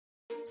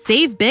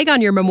Save big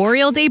on your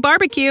Memorial Day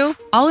barbecue,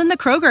 all in the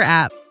Kroger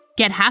app.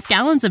 Get half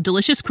gallons of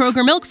delicious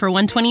Kroger milk for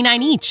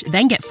 $1.29 each.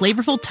 Then get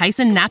flavorful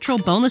Tyson natural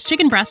boneless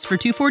chicken breasts for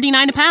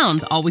 $2.49 a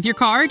pound, all with your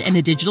card and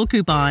a digital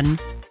coupon.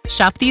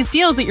 Shop these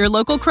deals at your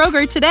local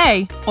Kroger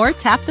today, or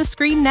tap the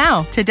screen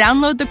now to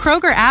download the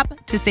Kroger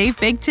app to save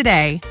big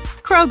today.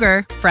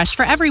 Kroger, fresh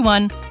for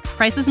everyone.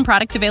 Prices and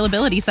product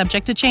availability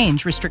subject to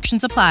change.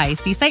 Restrictions apply.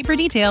 See site for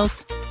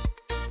details.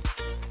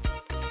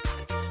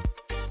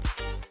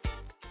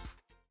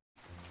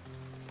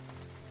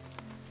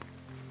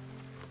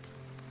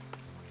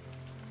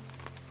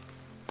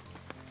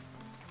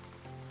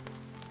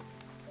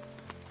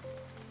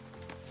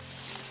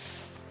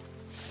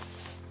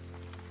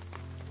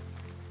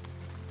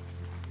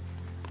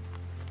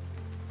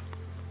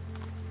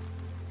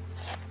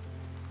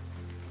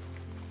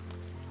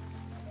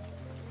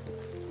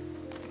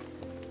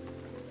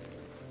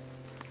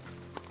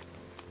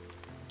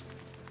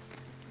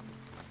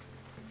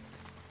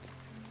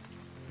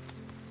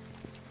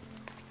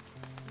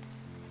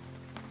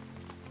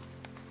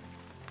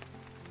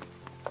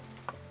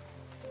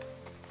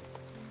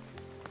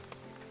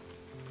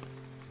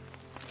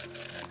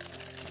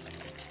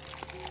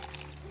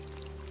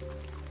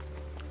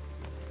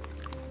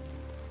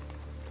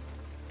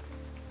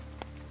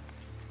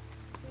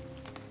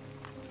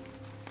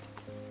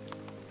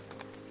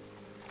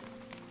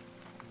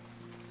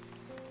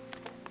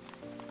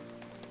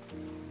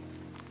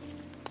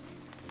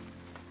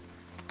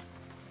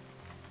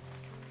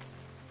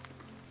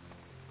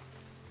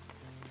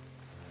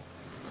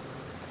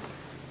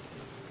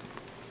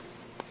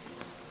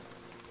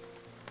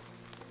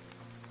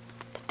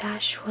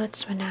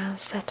 Dashwoods were now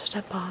settled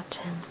at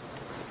Barton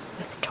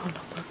with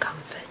tolerable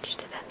comfort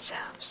to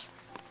themselves.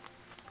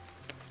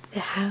 The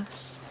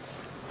house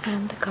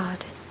and the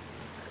garden,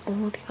 with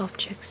all the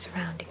objects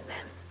surrounding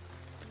them,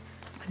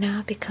 were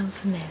now become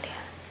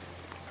familiar,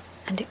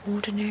 and the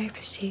ordinary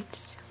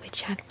pursuits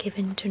which had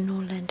given to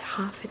Norland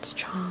half its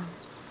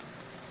charms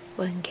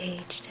were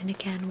engaged in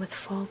again with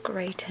far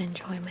greater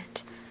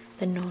enjoyment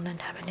than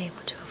Norland had been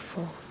able to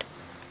afford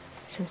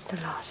since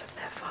the loss of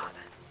their father.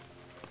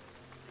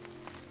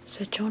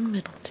 Sir John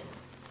Middleton,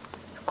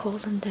 who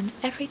called on them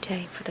every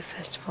day for the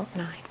first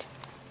fortnight,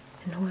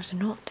 and who was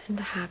not in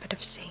the habit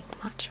of seeing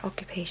much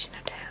occupation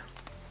at home,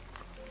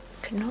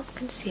 could not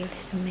conceal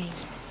his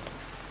amazement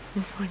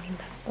in finding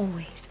them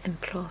always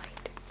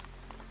employed.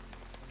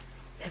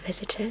 Their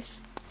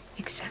visitors,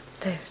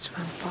 except those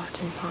from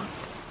Barton Park,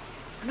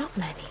 were not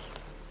many,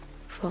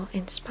 for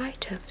in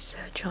spite of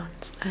Sir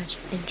John's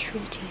urgent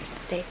entreaties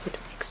that they would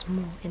mix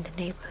more in the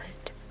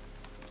neighbourhood,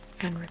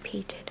 and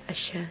repeated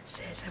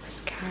assurances of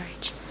his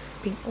carriage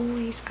being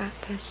always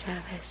at their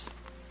service,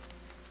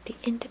 the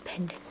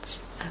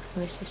independence of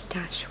Mrs.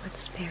 Dashwood's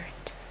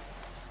spirit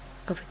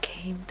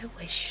overcame the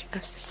wish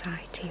of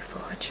society for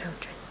her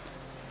children,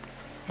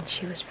 and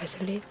she was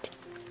resolute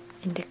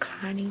in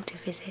declining to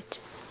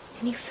visit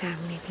any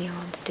family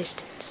beyond the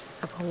distance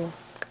of a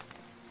walk.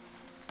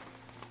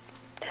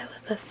 There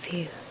were but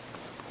few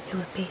who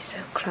would be so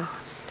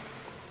classed,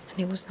 and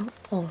it was not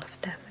all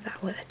of them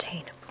that were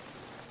attainable.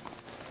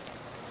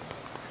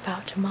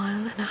 About 1.5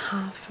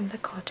 miles from the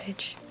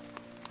cottage,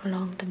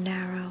 along the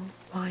narrow,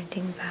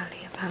 winding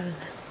valley of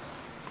Allenham,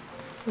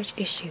 which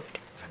issued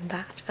from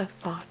that of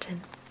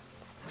Barton,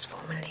 was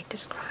formerly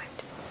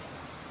described,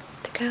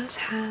 the girls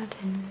had,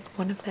 in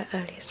one of their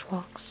earliest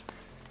walks,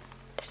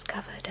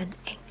 discovered an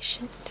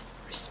ancient,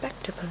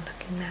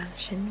 respectable-looking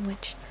mansion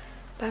which,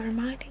 by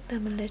reminding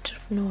them a little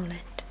of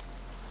Norland,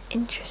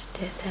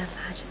 interested their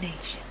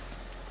imagination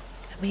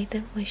and made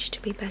them wish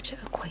to be better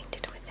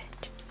acquainted with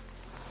it.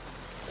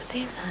 But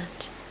they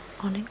learnt,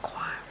 on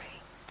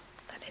inquiry,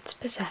 that its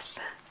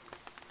possessor,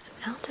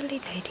 an elderly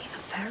lady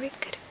of very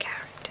good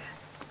character,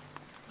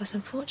 was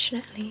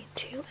unfortunately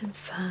too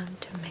infirm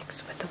to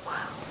mix with the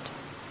world,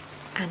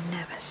 and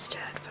never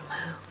stirred from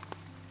home.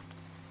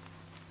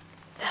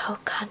 The whole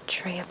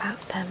country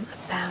about them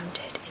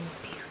abounded in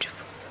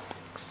beautiful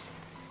walks.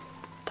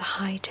 The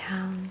high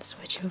downs,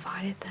 which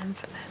invited them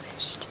from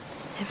almost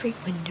every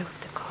window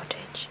of the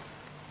cottage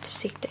to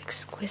seek the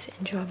exquisite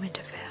enjoyment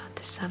of air on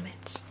the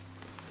summits,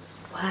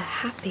 were a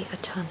happy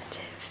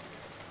alternative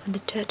when the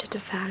dirt of the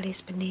valleys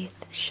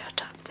beneath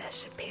shut up their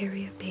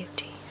superior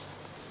beauties.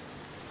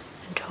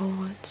 And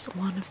towards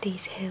one of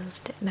these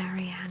hills did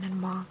Marianne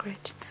and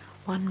Margaret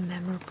one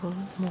memorable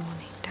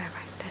morning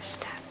direct their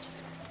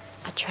steps,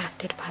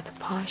 attracted by the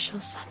partial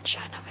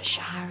sunshine of a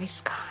showery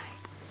sky,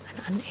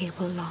 and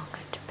unable longer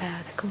to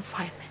bear the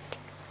confinement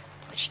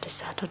which the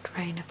settled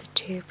rain of the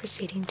 2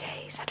 preceding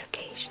days had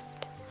occasioned.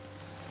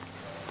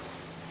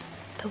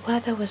 The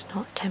weather was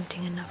not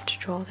tempting enough to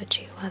draw the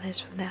 2 others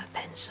from their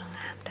pencil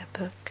and their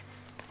book,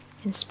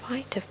 in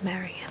spite of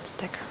Marianne's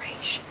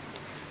declaration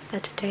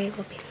that the day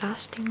would be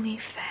lastingly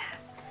fair,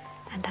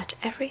 and that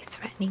every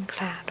threatening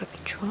cloud would be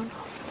drawn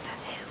off from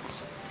their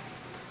hills,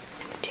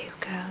 and the 2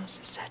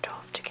 girls set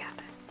off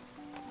together.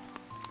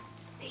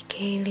 They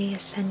gaily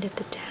ascended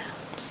the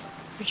downs,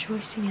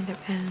 rejoicing in their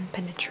own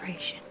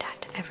penetration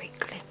at every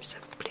glimpse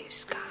of blue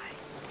sky,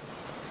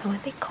 and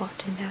when they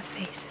caught in their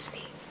faces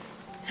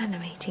the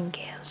animating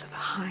gales of a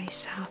high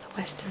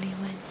southwesterly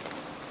wind,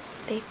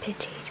 they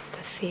pitied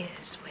the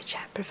fears which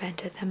had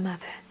prevented their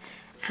mother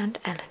and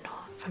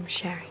Eleanor from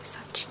sharing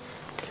such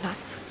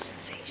delightful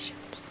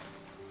sensations.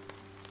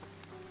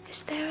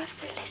 "Is there a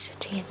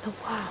felicity in the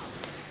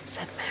world,"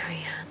 said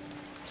Marianne,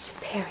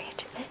 "superior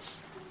to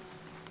this?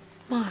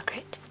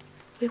 Margaret,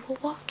 we will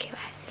walk you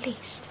at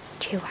least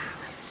 2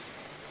 hours."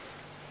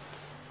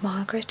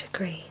 Margaret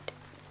agreed,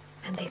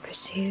 and they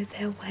pursued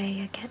their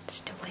way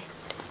against the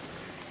wind,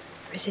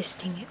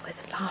 resisting it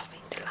with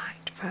laughing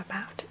delight for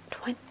about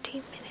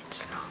 20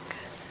 minutes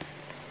longer,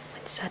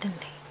 when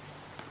suddenly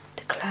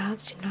the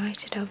clouds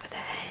united over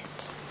their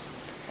heads,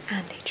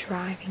 and a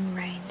driving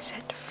rain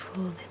set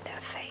full in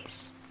their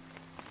face.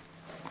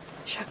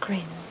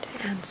 Chagrined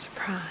and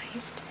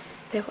surprised,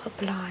 they were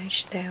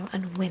obliged, though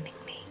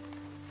unwillingly,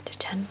 to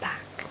turn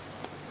back,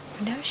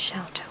 for no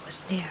shelter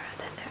was nearer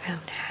than their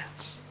own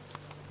house.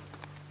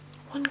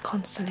 One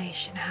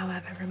consolation,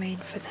 however,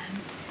 remained for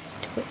them,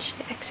 to which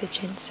the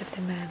exigence of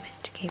the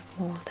moment gave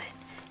more than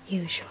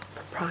usual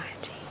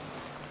propriety.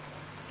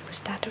 It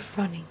was that of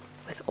running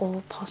with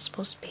all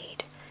possible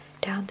speed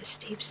down the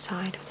steep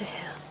side of the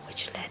hill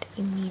which led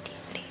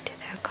immediately to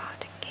their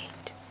garden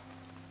gate.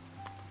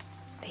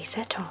 They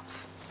set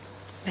off.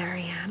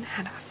 Marianne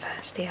had at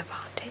first the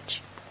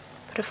advantage,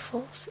 but a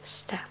false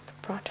step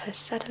brought her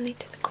suddenly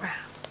to the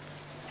ground,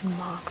 and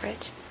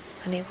Margaret,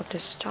 unable to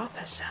stop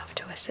herself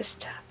to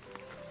assist her,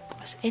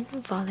 was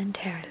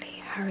involuntarily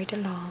hurried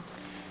along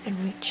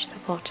and reached the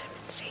bottom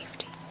in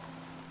safety.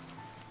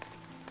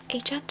 A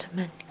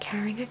gentleman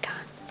carrying a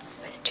gun,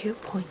 with 2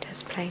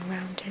 pointers playing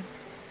round him,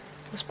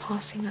 was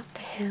passing up the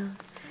hill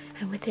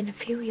and within a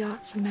few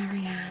yards of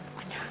Marianne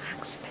when her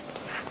accident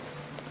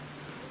happened.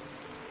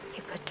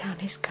 He put down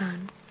his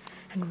gun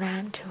and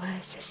ran to her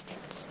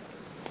assistance.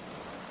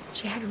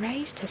 She had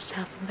raised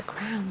herself from the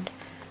ground,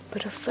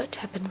 but her foot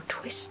had been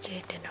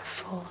twisted in her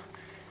fall,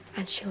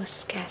 and she was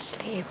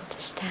scarcely able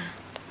to stand.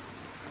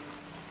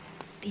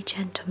 The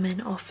gentleman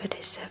offered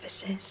his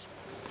services,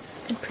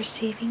 and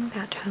perceiving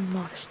that her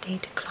modesty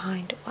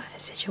declined what her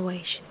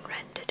situation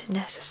rendered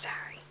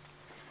necessary,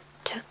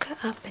 took her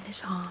up in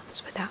his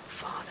arms without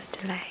farther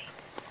delay,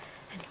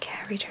 and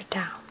carried her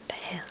down the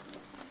hill.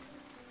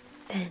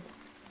 Then,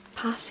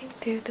 passing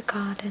through the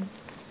garden,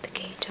 the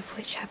gate of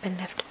which had been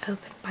left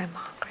open by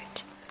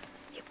Margaret,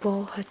 he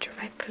bore her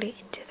directly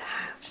into the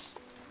house,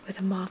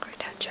 whither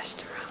Margaret had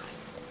just arrived,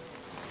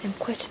 and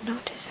quitted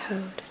not his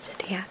hold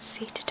till he had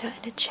seated her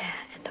in a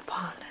chair in the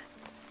parlour.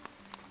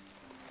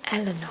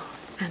 Eleanor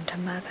and her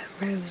mother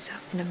rose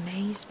up in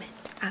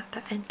amazement at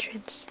their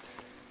entrance,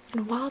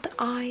 and while the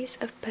eyes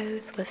of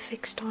both were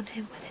fixed on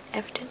him with an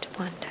evident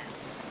wonder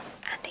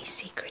and a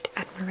secret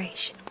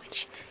admiration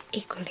which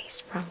equally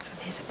sprung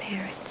from his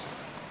appearance,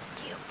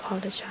 he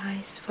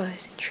apologized for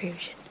his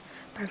intrusion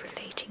by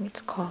relating its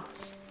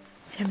cause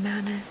in a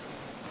manner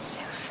so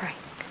frank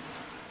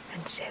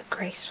and so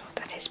graceful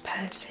that his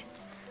person,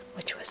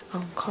 which was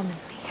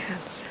uncommonly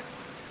handsome,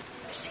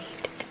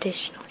 received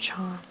additional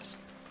charms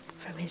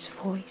from his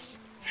voice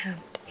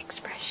and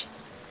expression.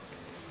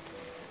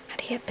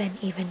 Had he been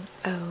even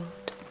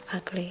old,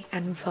 ugly,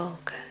 and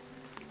vulgar,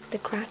 the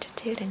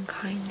gratitude and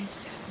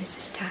kindness of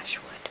Mrs.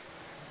 Dashwood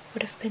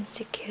would have been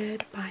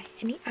secured by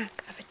any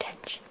act of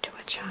attention to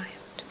a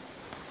child.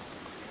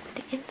 But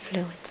the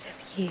influence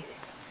of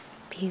youth,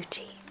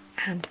 beauty,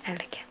 and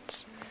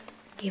elegance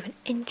gave an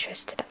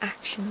interest to the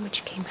action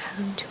which came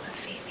home to her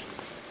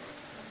feelings.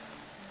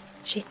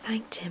 She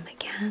thanked him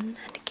again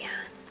and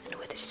again, and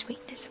with the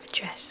sweetness of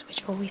address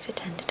which always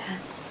attended her,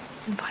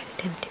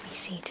 invited him to be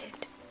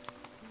seated.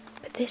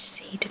 But this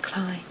he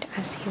declined,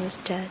 as he was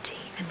dirty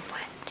and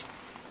wet.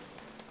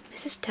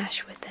 Mrs.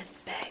 Dashwood then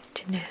begged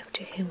to know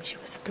to whom she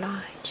was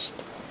obliged.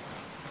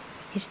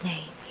 His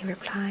name, he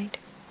replied,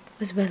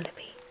 was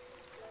Willoughby,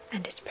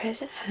 and his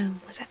present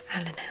home was at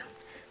Allenham,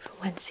 for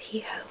whence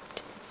he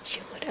hoped she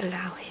would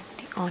allow him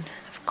the honour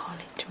of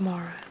calling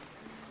tomorrow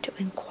to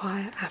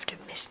inquire after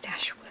Miss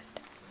Dashwood.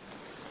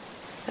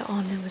 The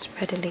honour was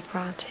readily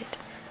granted,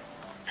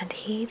 and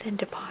he then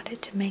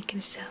departed to make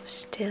himself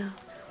still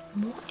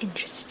more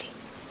interesting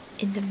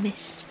in the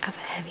midst of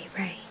a heavy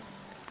rain.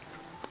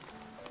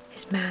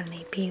 His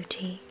manly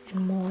beauty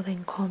and more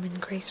than common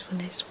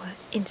gracefulness were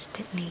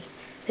instantly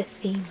the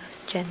theme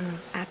of general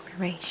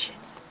admiration,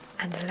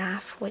 and the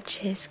laugh which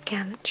his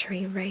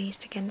gallantry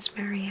raised against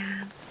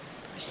Marianne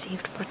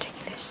received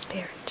particular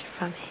spirit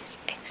from his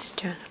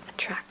external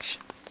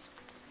attractions.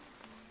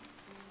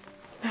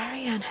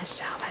 Marianne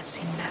herself had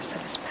seen less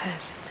of his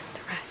person than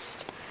the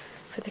rest,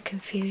 for the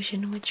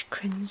confusion which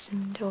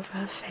crimsoned over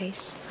her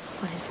face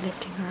on his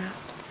lifting her up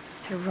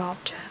had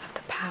robbed her of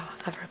the power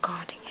of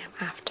regarding him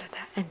after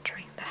their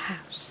entering the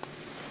house.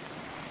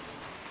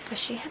 But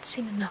she had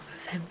seen enough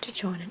of him to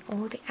join in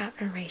all the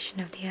admiration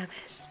of the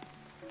others,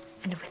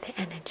 and with the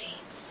energy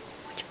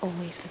which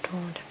always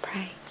adorned her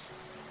praise.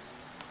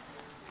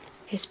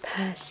 His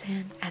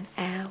person and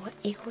air were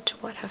equal to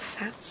what her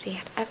fancy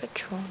had ever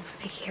drawn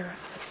for the hero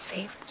of a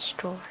favourite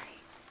story.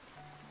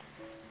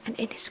 and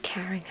in his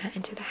carrying her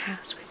into the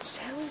house with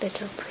so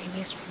little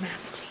previous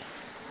formality,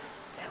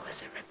 there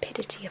was a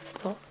rapidity of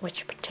thought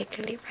which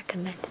particularly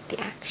recommended the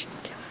action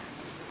to her.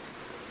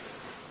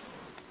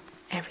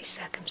 Every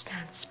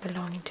circumstance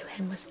belonging to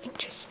him was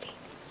interesting.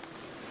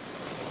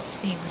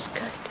 His name was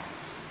good,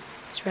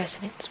 his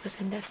residence was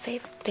in their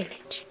favourite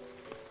village,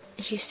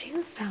 and she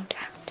soon found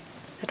out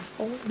that of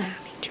all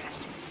manly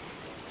dresses,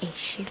 a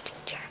shooting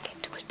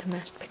jacket was the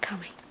most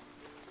becoming.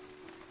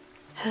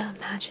 Her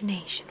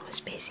imagination was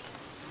busy,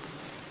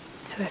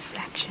 her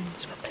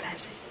reflections were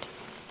pleasant,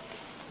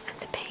 and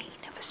the pain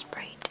of a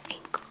sprained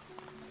ankle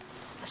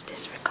was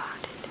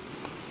disregarded.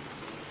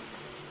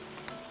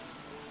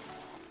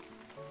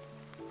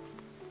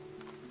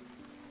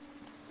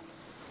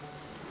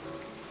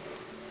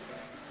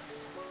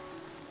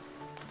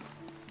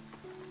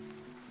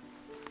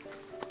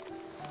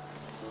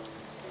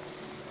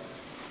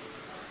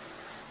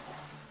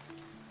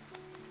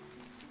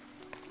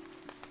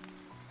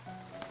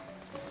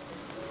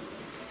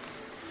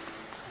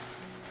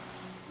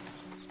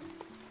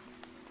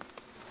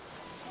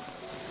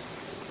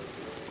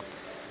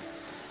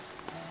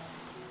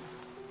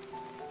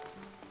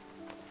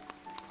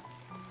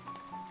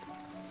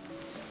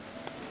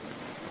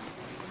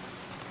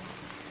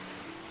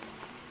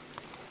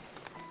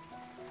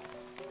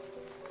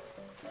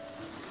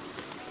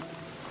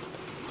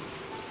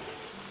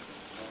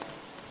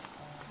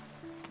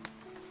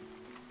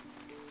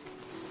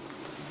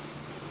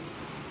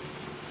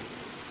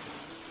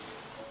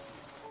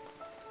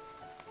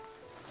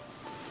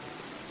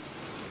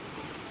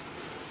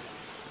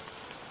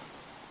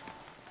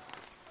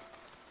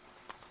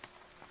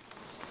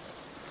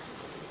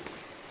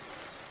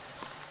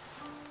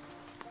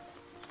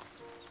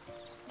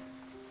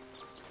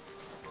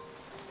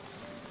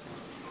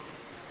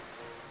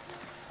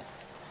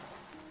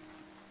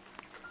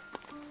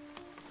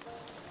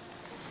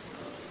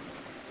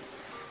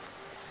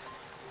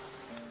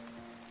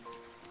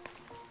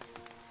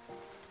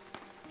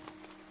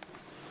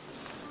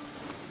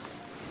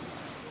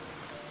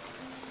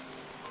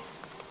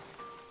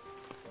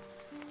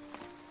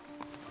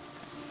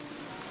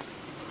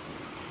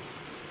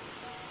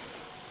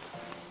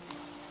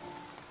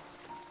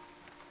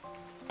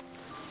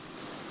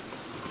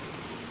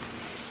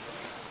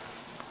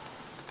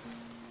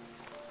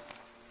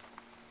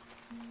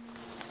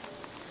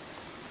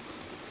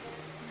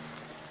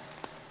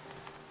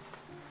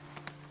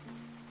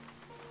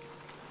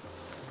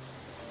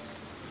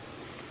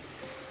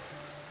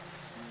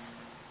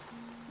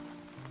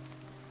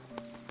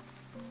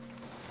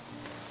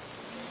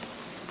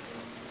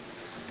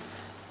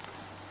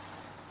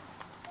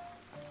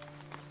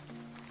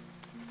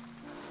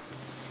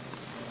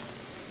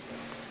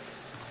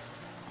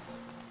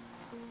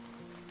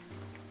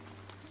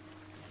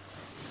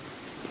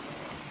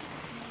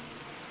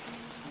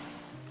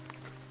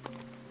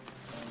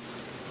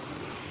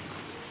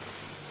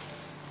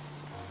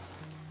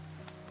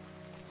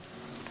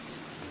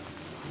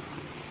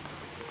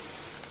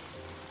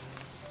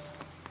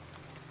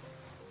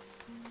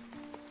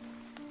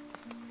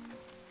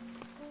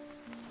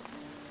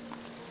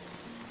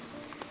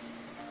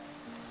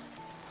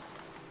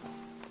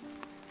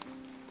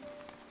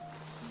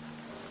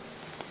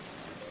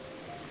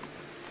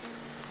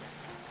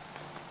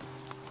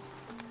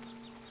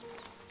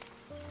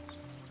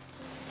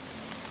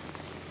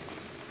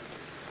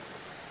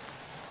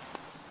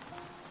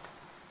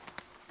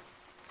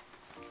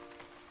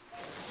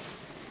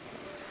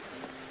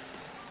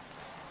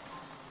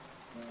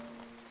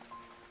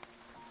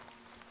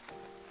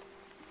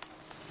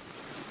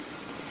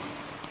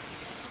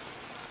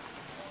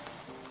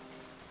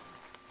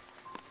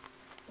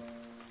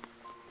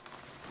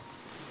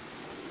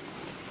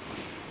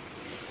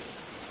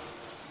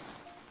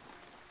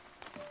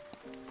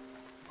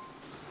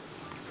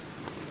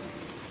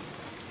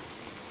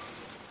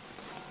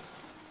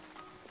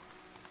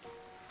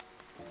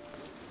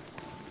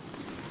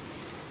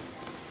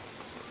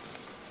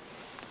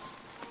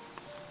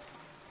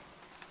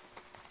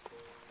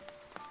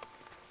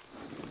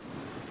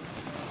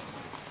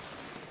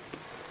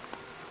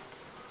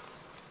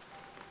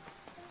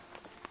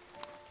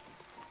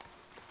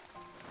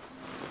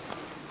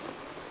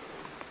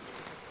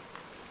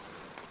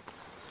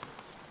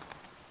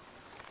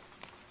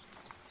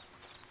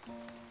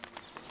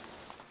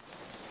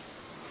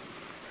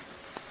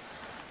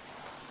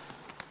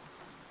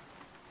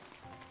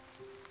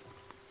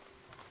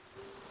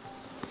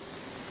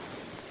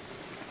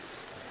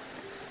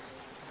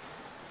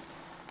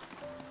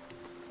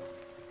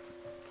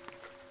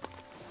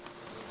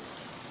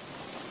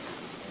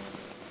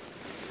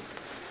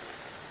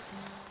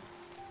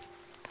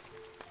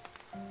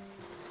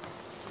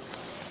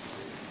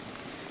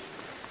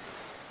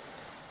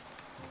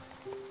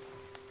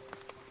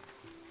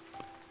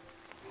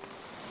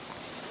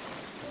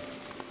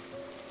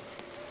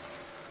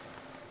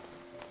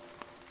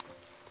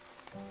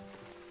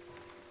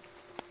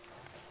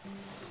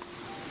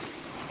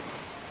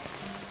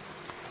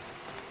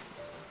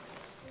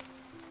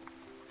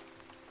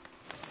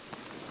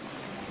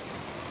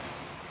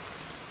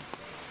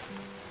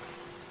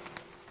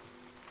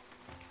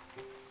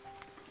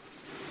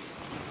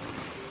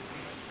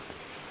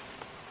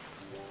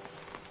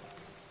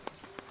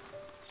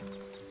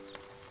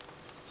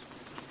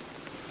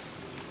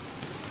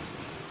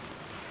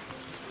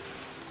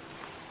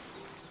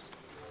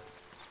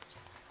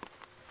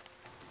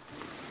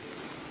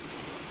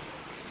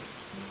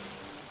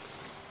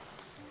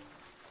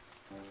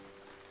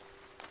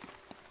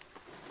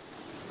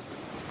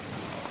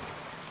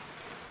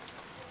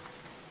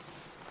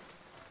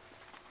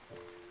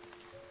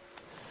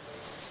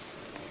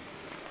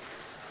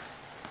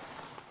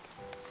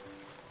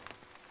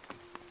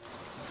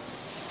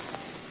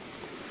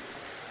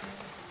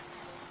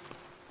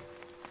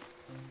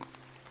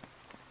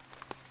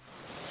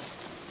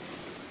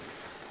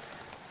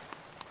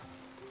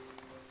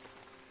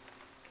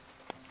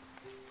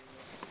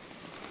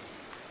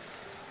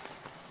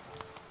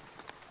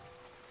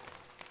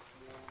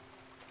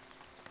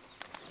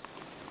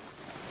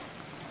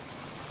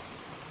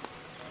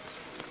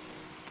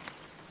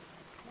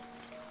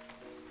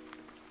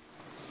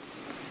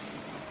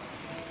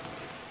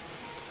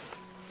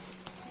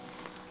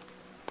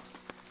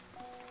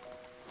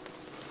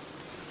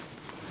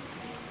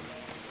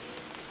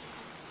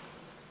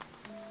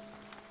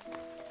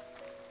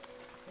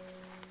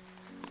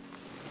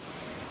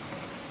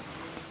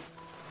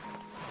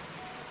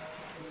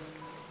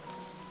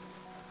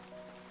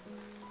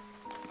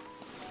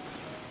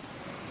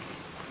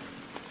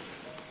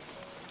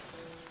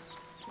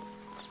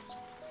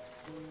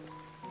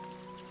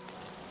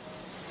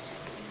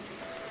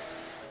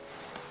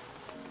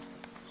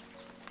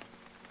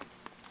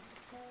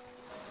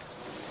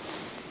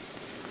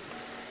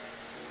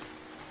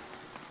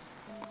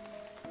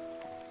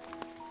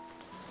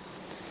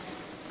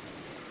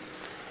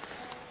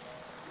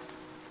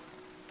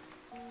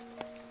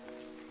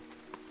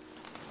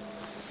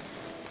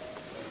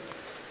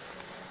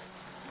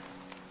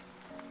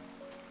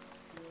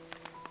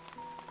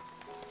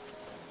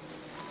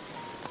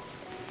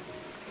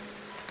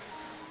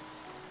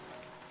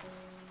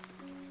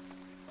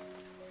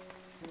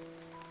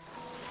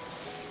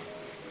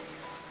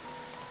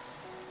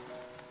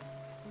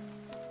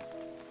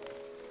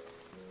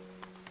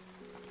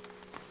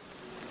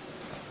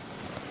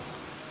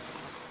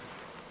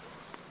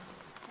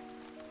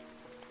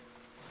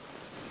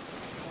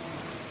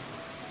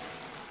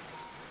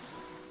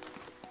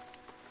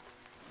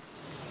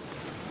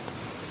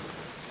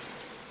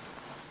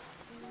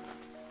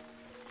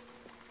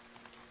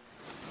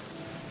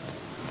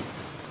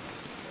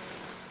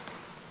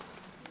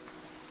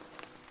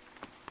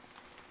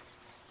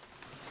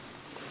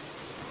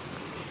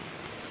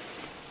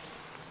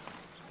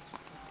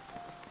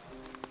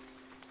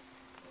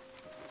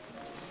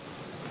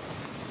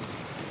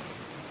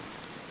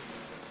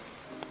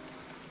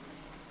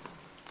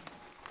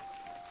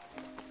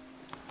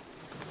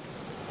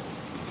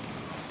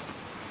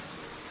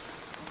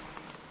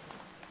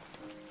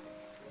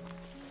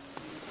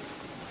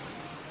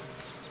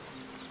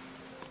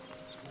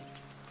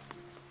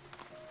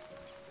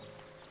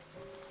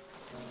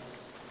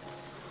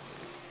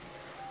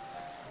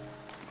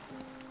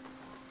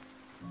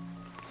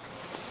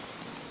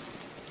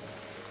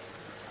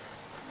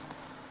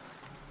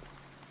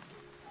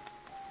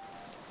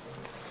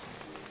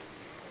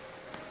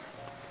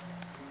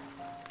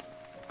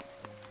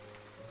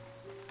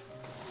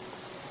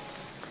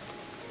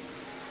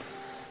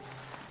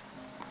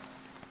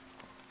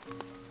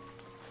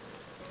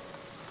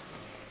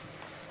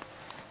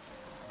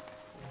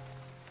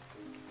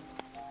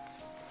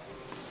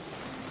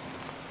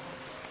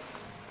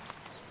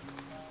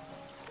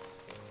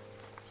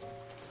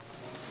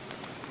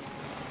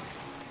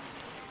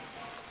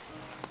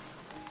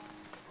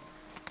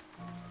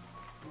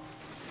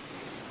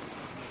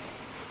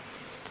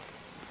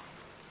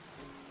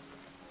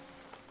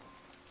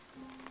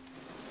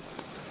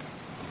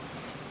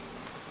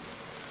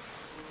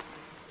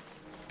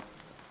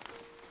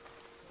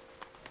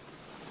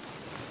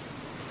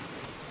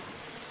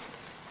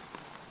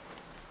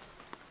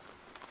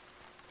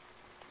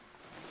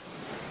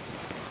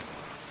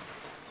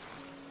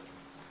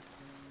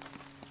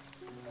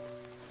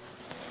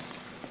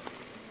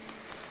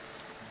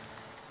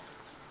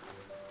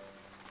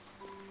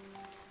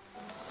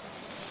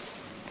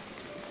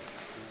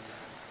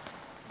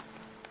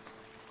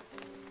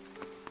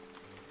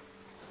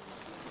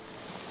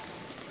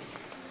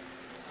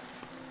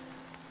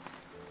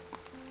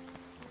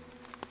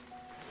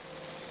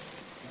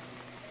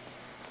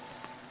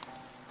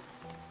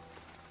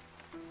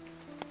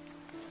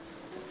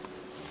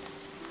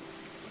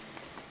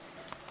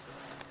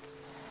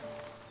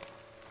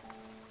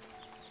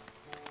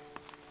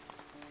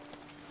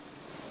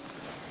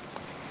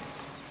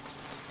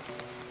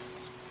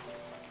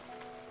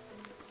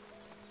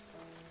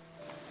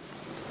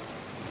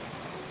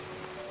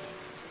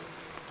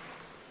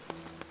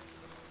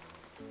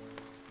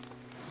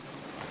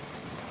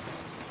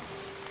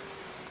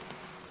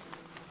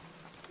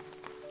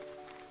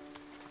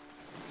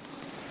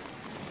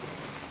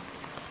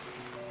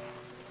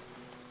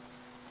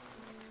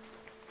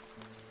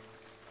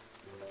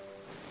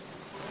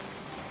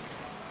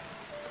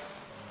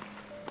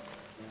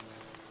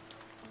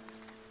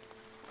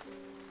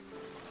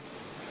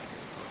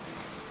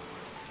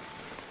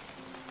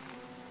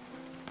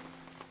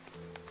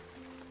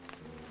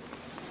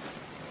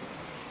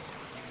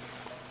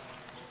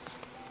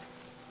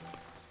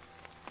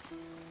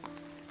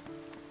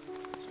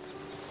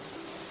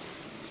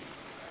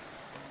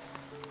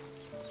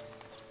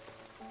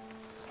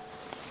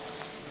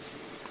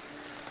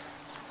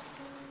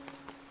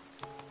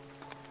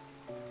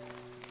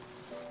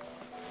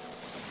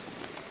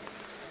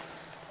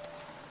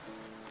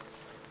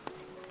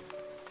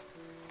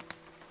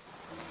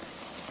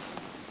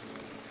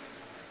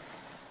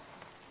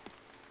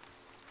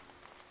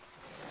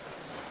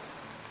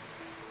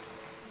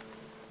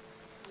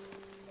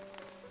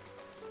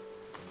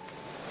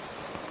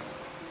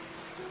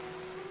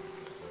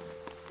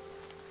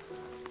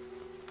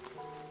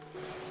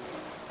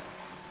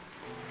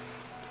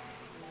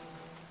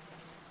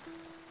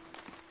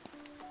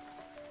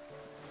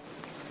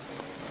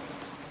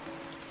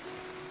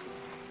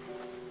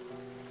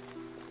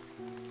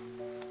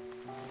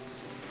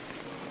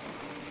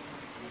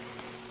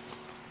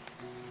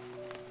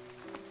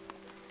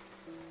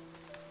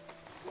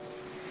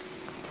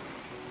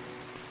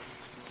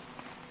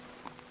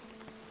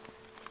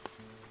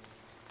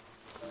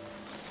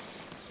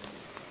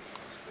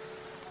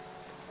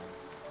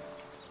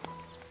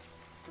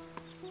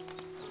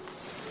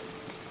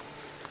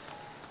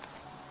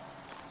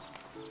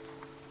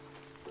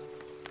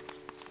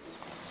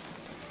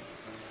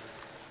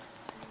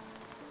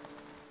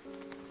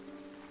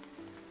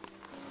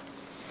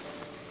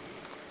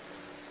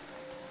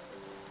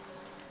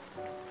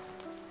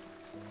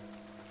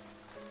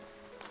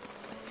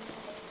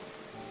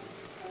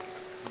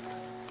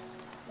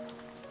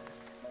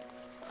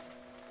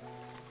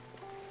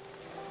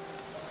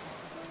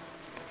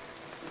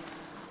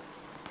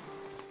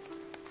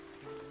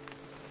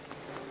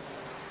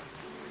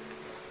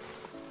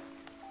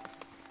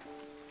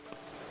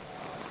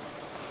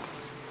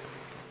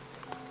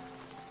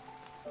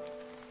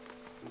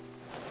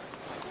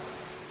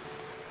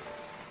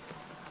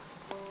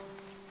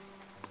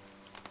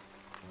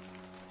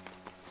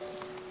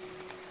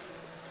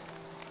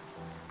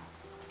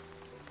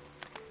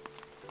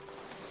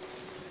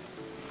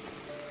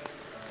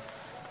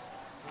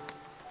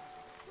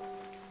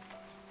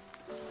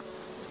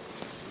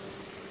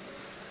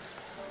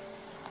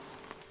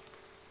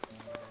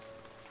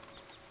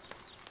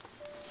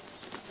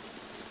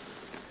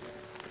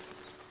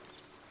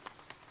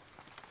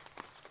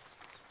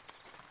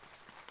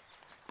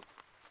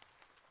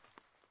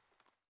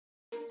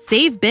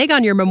 Save big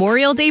on your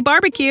Memorial Day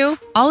barbecue,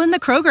 all in the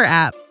Kroger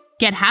app.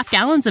 Get half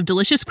gallons of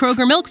delicious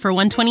Kroger milk for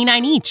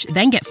 $1.29 each.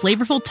 Then get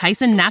flavorful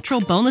Tyson natural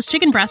boneless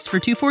chicken breasts for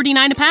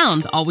 $2.49 a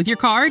pound, all with your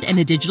card and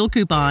a digital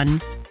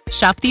coupon.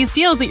 Shop these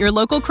deals at your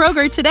local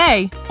Kroger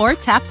today, or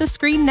tap the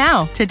screen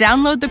now to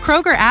download the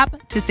Kroger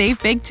app to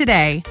save big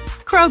today.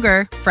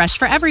 Kroger, fresh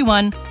for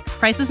everyone.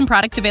 Prices and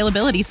product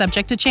availability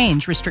subject to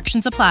change.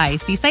 Restrictions apply.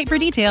 See site for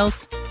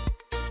details.